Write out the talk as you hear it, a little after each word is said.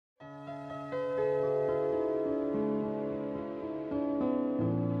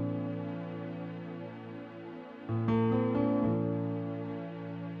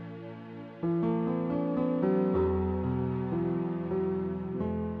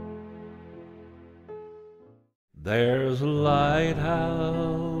There's a lighthouse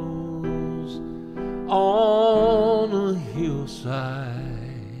on a hillside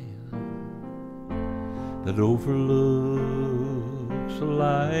that overlooks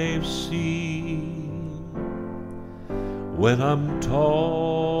life's sea. When I'm tossed,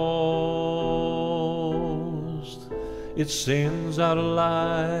 it sends out a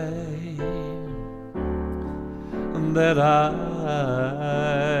light that I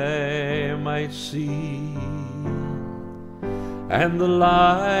might see. And the light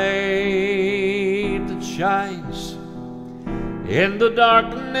that shines in the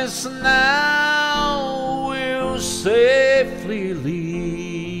darkness now will safely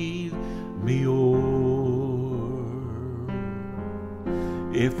lead me o'er.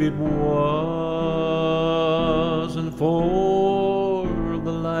 If it wasn't for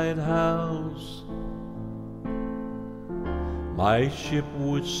the lighthouse, my ship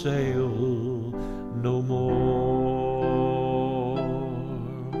would sail no more.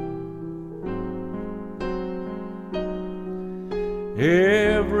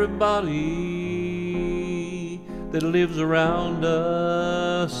 Everybody that lives around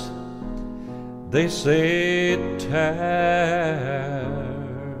us, they say tear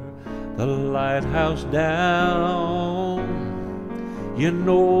the lighthouse down. You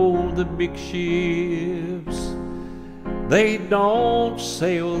know the big ships, they don't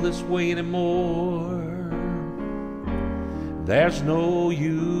sail this way anymore. There's no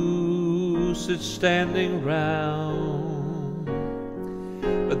use in standing round.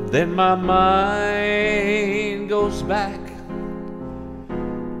 But then my mind goes back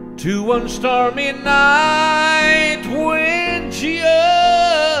to one stormy night when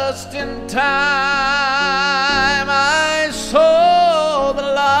just in time I saw the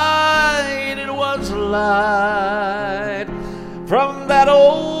light. It was a light from that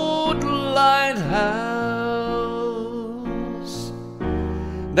old lighthouse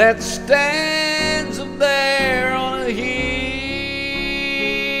that stands there on a hill.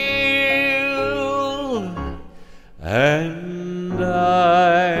 And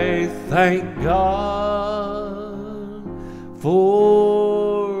I thank God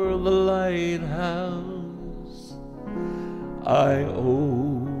for the lighthouse. I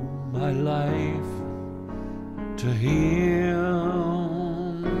owe my life to Him.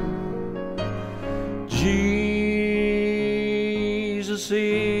 Jesus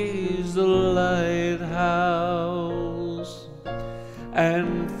is the lighthouse,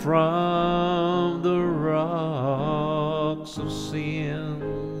 and from the rocks of sin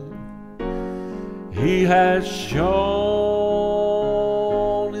He has shone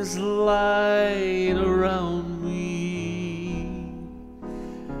His light around me,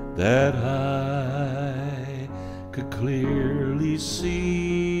 that I could clearly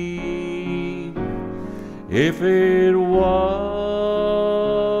see. If it wasn't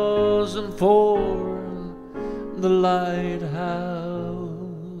for the lighthouse,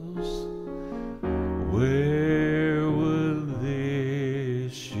 where would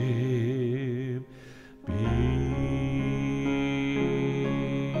this ship be?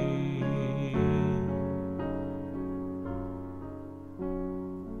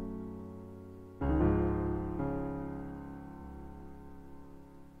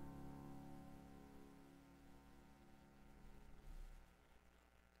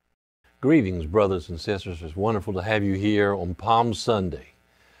 Greetings, brothers and sisters. It's wonderful to have you here on Palm Sunday.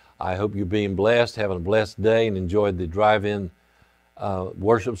 I hope you're being blessed, having a blessed day, and enjoyed the drive-in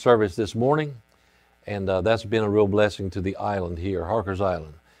worship service this morning. And that's been a real blessing to the island here, Harkers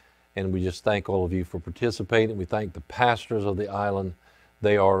Island. And we just thank all of you for participating. We thank the pastors of the island.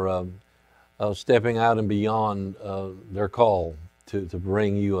 They are stepping out and beyond their call to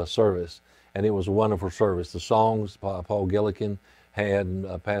bring you a service. And it was a wonderful service. The songs, Paul Gillikin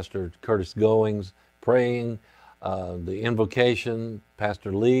had, Pastor Curtis Goings praying, the invocation,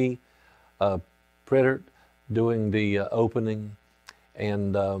 Pastor Lee Prittert doing the opening,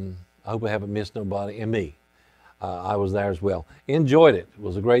 and I hope I haven't missed nobody, and me. I was there as well. Enjoyed it. It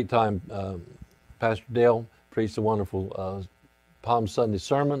was a great time. Pastor Dale preached a wonderful Palm Sunday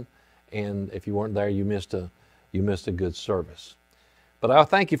sermon, and if you weren't there, you missed a good service. But I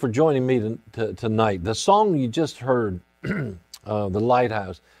thank you for joining me tonight. The song you just heard, The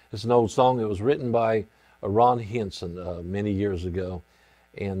Lighthouse, it's an old song. It was written by Ron Henson many years ago,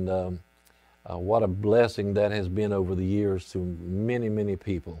 and what a blessing that has been over the years to many, many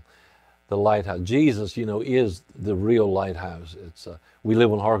people. The lighthouse, Jesus, is the real lighthouse. It's we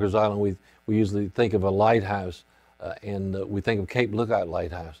live on Harkers Island. We usually think of a lighthouse, and we think of Cape Lookout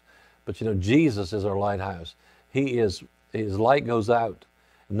Lighthouse, but Jesus is our lighthouse. His light goes out,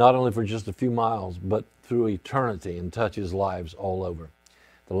 not only for just a few miles, but through eternity, and touches lives all over.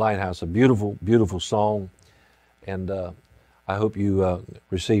 The Lighthouse, a beautiful, beautiful song, and I hope you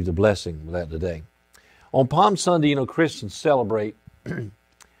received a blessing with that today. On Palm Sunday, Christians celebrate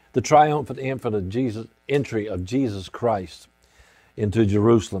the triumphant entry of Jesus Christ into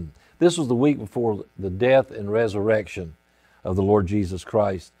Jerusalem. This was the week before the death and resurrection of the Lord Jesus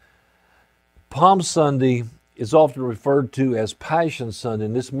Christ. Palm Sunday is often referred to as Passion Sunday,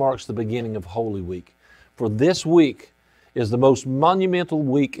 and this marks the beginning of Holy Week. For this week is the most monumental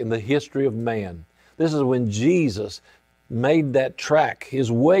week in the history of man. This is when Jesus made that track,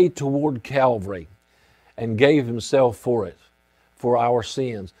 his way toward Calvary, and gave himself for it, for our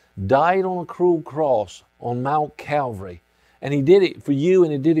sins, died on a cruel cross on Mount Calvary. And he did it for you,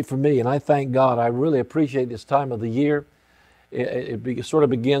 and he did it for me. And I thank God. I really appreciate this time of the year. It sort of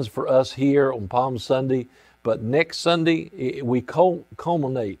begins for us here on Palm Sunday. But next Sunday, we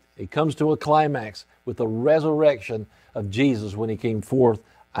culminate. It comes to a climax with the resurrection of Jesus when he came forth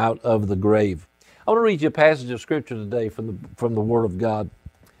out of the grave. I want to read you a passage of Scripture today from the Word of God.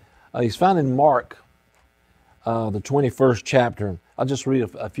 It's found in Mark, the 21st chapter. I'll just read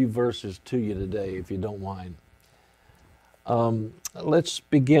a few verses to you today, if you don't mind. Let's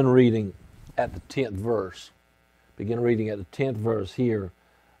begin reading at the 10th verse. Begin reading at the 10th verse here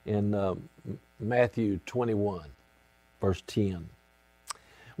in Matthew 21, verse 10.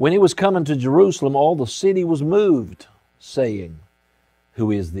 When he was coming to Jerusalem, all the city was moved, saying,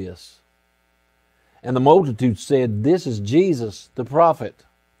 "Who is this?" And the multitude said, "This is Jesus, the prophet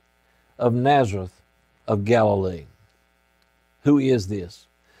of Nazareth of Galilee." Who is this?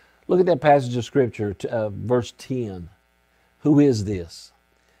 Look at that passage of Scripture, verse 10. Who is this?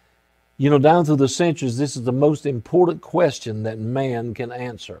 Down through the centuries, this is the most important question that man can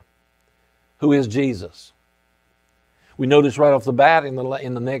answer. Who is Jesus? We notice right off the bat in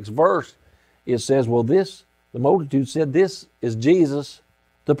the next verse, it says, the multitude said, "This is Jesus,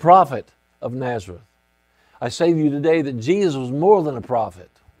 the prophet of Nazareth." I say to you today that Jesus was more than a prophet.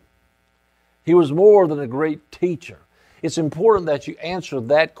 He was more than a great teacher. It's important that you answer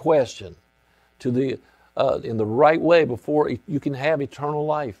that question in the right way before you can have eternal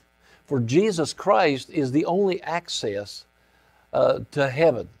life. For Jesus Christ is the only access to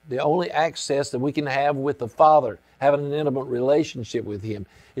heaven, the only access that we can have with the Father, having an intimate relationship with Him,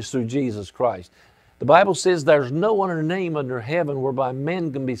 is through Jesus Christ. The Bible says there's no other name under heaven whereby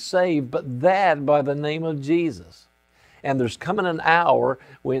men can be saved but that by the name of Jesus. And there's coming an hour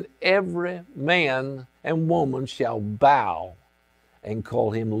when every man and woman shall bow and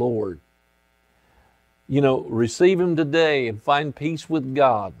call Him Lord. Receive Him today and find peace with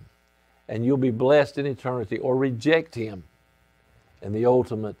God, and you'll be blessed in eternity. Or reject Him, and the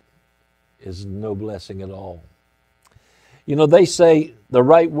ultimate is no blessing at all. They say the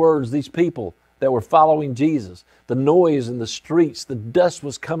right words, these people that were following Jesus. The noise in the streets, the dust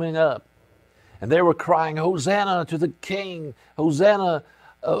was coming up, and they were crying, "Hosanna to the King! Hosanna,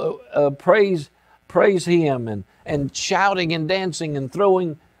 praise Him!" and shouting and dancing and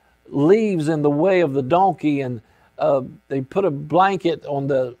throwing leaves in the way of the donkey, and they put a blanket on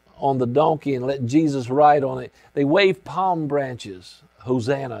the donkey and let Jesus ride on it. They waved palm branches,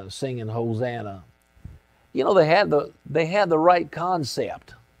 Hosanna, singing Hosanna. They had the right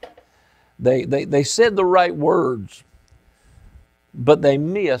concept. They said the right words, but they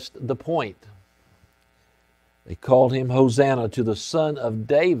missed the point. They called Him Hosanna to the Son of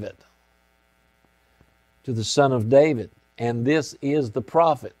David. To the Son of David. And this is the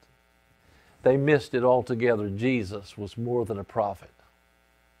prophet. They missed it altogether. Jesus was more than a prophet,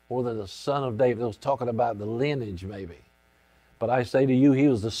 more than the Son of David. It was talking about the lineage maybe. But I say to you, He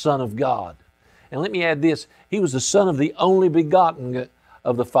was the Son of God. And let me add this. He was the Son of the only begotten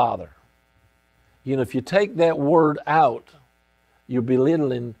of the Father. If you take that word out, you're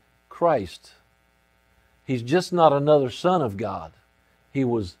belittling Christ. He's just not another Son of God. He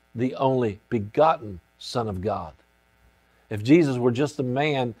was the only begotten Son of God. If Jesus were just a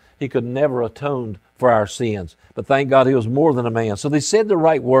man, He could never atone for our sins. But thank God He was more than a man. So they said the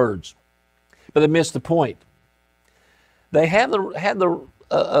right words, but they missed the point. They had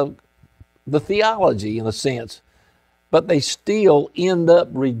the theology in a sense, but they still end up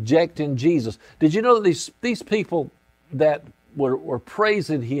rejecting Jesus. Did you know that these people that were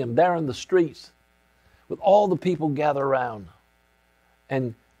praising Him there in the streets, with all the people gathered around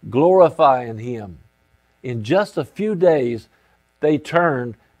and glorifying Him, in just a few days, they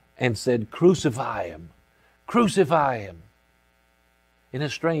turned and said, "Crucify Him, crucify Him." Isn't it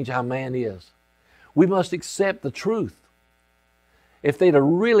strange how man is? We must accept the truth. If they'd have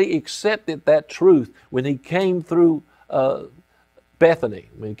really accepted that truth when He came through Bethany,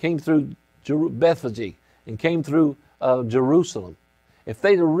 when he came through Bethphage and came through Jerusalem, if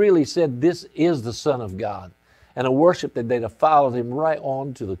they'd have really said this is the Son of God and a worship that they'd have followed him right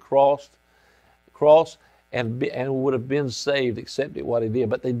on to the cross and would have been saved, accepted what he did.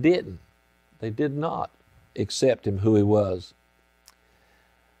 But they didn't. They did not accept him who he was.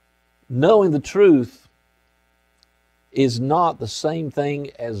 Knowing the truth is not the same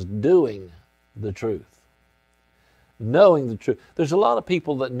thing as doing the truth. Knowing the truth. There's a lot of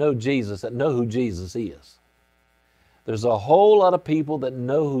people that know Jesus, that know who Jesus is. There's a whole lot of people that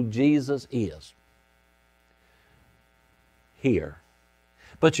know who Jesus is here.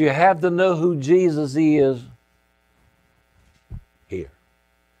 But you have to know who Jesus is here.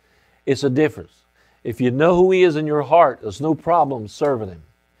 It's a difference. If you know who he is in your heart, there's no problem serving him.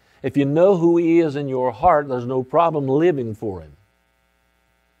 If you know who he is in your heart, there's no problem living for him.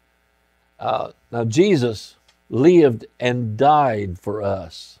 Now, Jesus lived and died for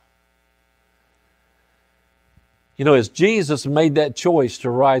us. You know, as Jesus made that choice to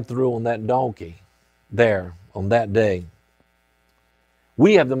ride through on that donkey there on that day,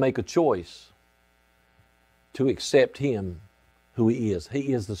 we have to make a choice to accept him who he is.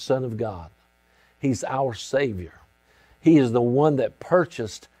 He is the Son of God. He's our Savior. He is the one that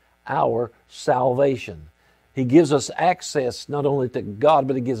purchased our salvation. He gives us access not only to God,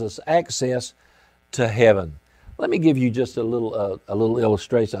 but he gives us access to heaven. Let me give you just a little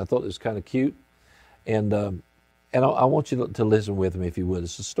illustration. I thought it was kind of cute, and I want you to listen with me if you would.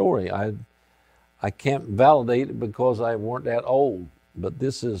 It's a story. I can't validate it because I weren't that old, but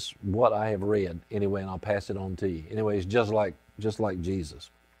this is what I have read anyway, and I'll pass it on to you. Anyway, it's just like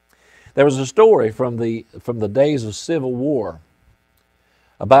Jesus. There was a story from the days of Civil War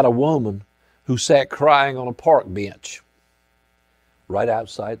about a woman who sat crying on a park bench right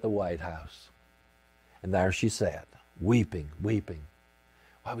outside the White House. And there she sat, weeping.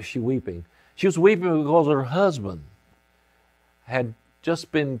 Why was she weeping? She was weeping because her husband had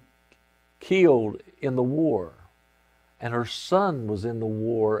just been killed in the war, and her son was in the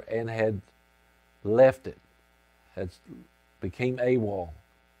war and had left it, became AWOL,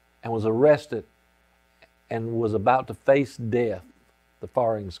 and was arrested and was about to face death, the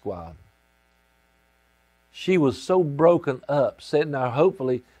firing squad. She was so broken up, sitting there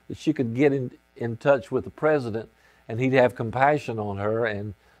hopefully that she could get in touch with the president and he'd have compassion on her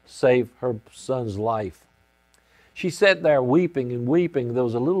and save her son's life. She sat there weeping and weeping. There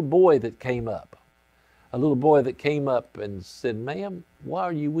was a little boy that came up. A little boy that came up and said, "Ma'am, why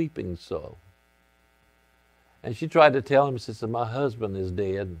are you weeping so?" And she tried to tell him, she said, "My husband is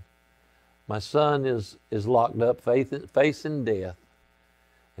dead. My son is locked up facing death.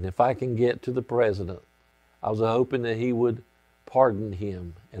 And if I can get to the president, I was hoping that he would pardon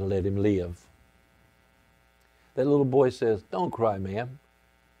him and let him live." That little boy says, "Don't cry, ma'am."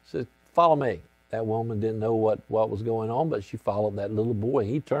 He says, "Follow me." That woman didn't know what was going on, but she followed that little boy.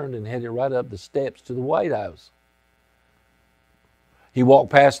 He turned and headed right up the steps to the White House. He walked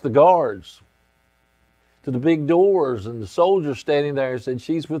past the guards to the big doors, and the soldiers standing there said,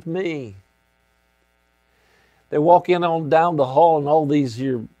 "She's with me." They walk in on down the hall and all these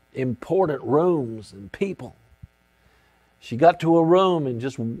here important rooms and people. He got to a room and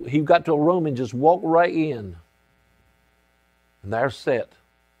just walked right in. And there sat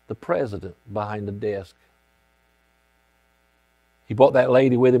the president behind the desk. He brought that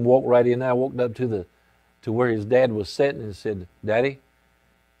lady with him, walked right in there, walked up to where his dad was sitting and said, "Daddy,"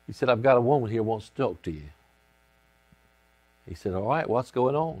 he said, "I've got a woman here who wants to talk to you." He said, "All right, what's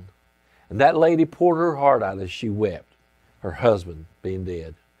going on?" And that lady poured her heart out as she wept, her husband being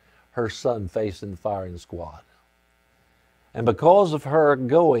dead, her son facing the firing squad. And because of her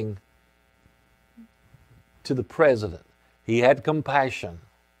going to the president, he had compassion.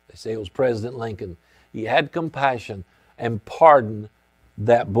 They say it was President Lincoln. He had compassion and pardoned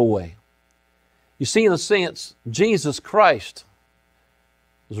that boy. You see, in a sense, Jesus Christ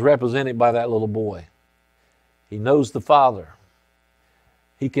was represented by that little boy. He knows the Father.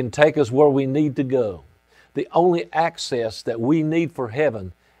 He can take us where we need to go. The only access that we need for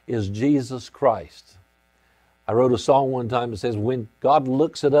heaven is Jesus Christ. I wrote a song one time that says, when God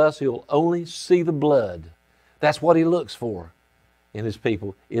looks at us, He'll only see the blood. That's what He looks for in His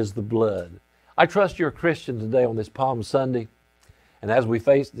people, is the blood. I trust you're a Christian today on this Palm Sunday. And as we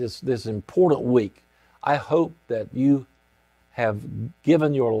face this important week, I hope that you have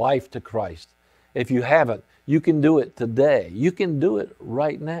given your life to Christ. If you haven't, you can do it today. You can do it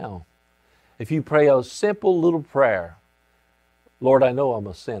right now. If you pray a simple little prayer, "Lord, I know I'm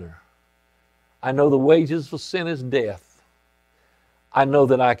a sinner. I know the wages for sin is death. I know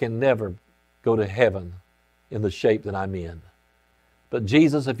that I can never go to heaven in the shape that I'm in. But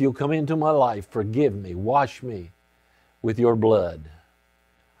Jesus, if you'll come into my life, forgive me, wash me with your blood.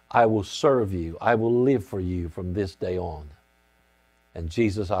 I will serve you. I will live for you from this day on. And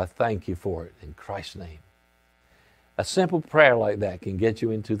Jesus, I thank you for it in Christ's name. A simple prayer like that can get you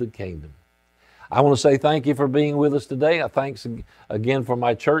into the kingdom. I want to say thank you for being with us today. Thanks again for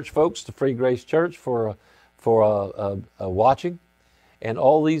my church folks, the Free Grace Church, for watching, and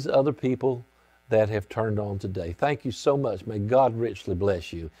all these other people that have turned on today. Thank you so much. May God richly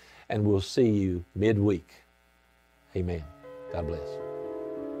bless you, and we'll see you midweek. Amen. God bless.